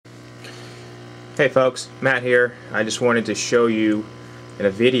Hey folks, Matt here. I just wanted to show you in a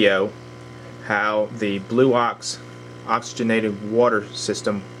video how the BluOx oxygenated water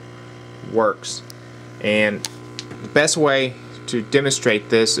system works. And the best way to demonstrate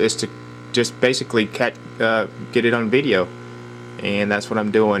this is to just basically get it on video. And that's what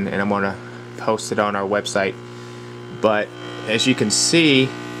I'm doing, and I'm going to post it on our website. But as you can see,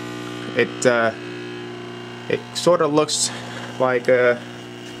 it sort of looks like a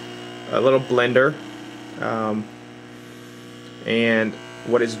little blender, and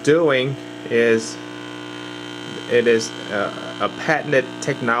what it's doing is it is a patented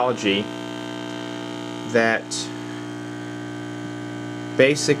technology that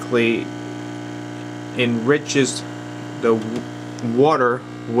basically enriches the water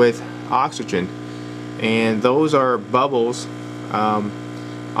with oxygen, and those are bubbles,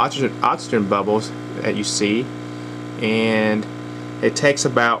 oxygen bubbles that you see, and it takes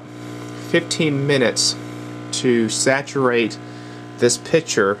about 15 minutes to saturate this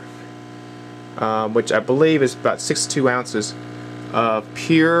pitcher, which I believe is about 62 ounces of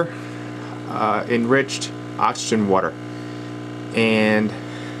pure enriched oxygen water. And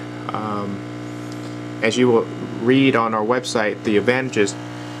as you will read on our website, the advantages,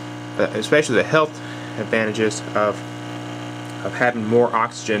 especially the health advantages of having more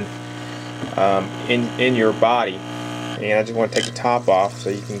oxygen in your body. And I just want to take the top off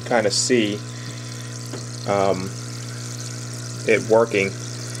so you can kind of see it working.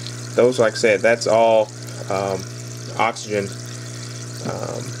 Those, like I said, that's all oxygen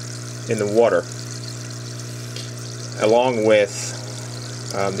in the water. Along with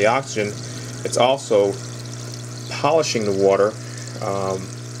the oxygen, it's also polishing the water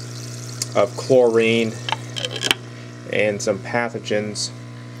of chlorine and some pathogens.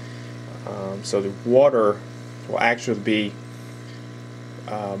 So the water will actually be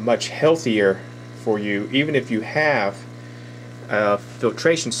much healthier for you, even if you have a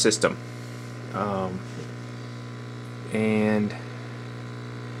filtration system. And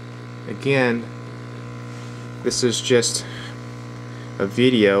again, this is just a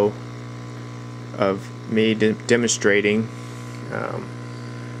video of me demonstrating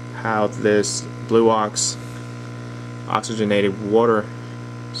how this BluOx oxygenated water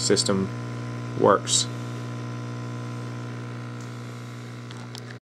system works.